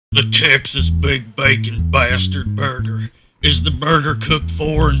The Texas Big Bacon Bastard Burger is the burger cooked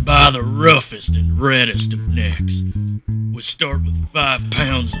for and by the roughest and reddest of necks. We start with 5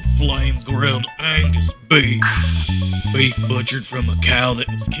 pounds of flame-grilled Angus beef. Beef butchered from a cow that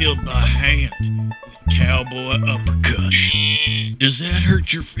was killed by hand with cowboy uppercuts. Does that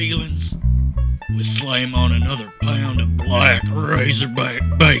hurt your feelings? We slam on another pound of black razorback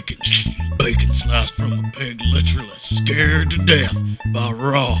bacon. Bacon sliced from a pig literally scared to death by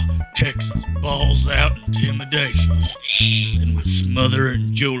raw Texas balls-out intimidation. Then we smother it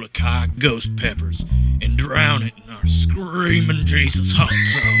in Jolikai ghost peppers and drown it in our screaming Jesus hot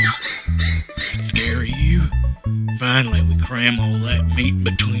sauce. Does that scare you? Finally, we cram all that meat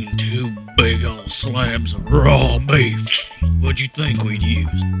between 2 big old slabs of raw beef. What'd you think we'd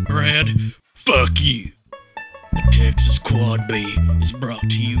use, Brad? Fuck you. The Texas Quad B is brought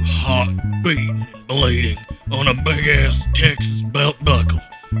to you hot, beaten, and bleeding on a big-ass Texas belt buckle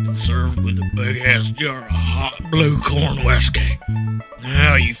and served with a big-ass jar of hot blue corn whiskey.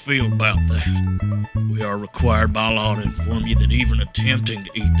 How you feel about that? We are required by law to inform you that even attempting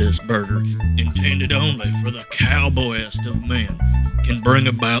to eat this burger, intended only for the cowboyest of men, can bring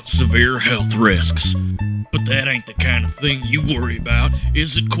about severe health risks. But that ain't the kind of thing you worry about,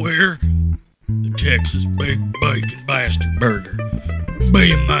 is it, queer? The Texas Big Bacon Bastard Burger.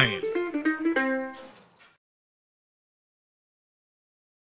 Be a man.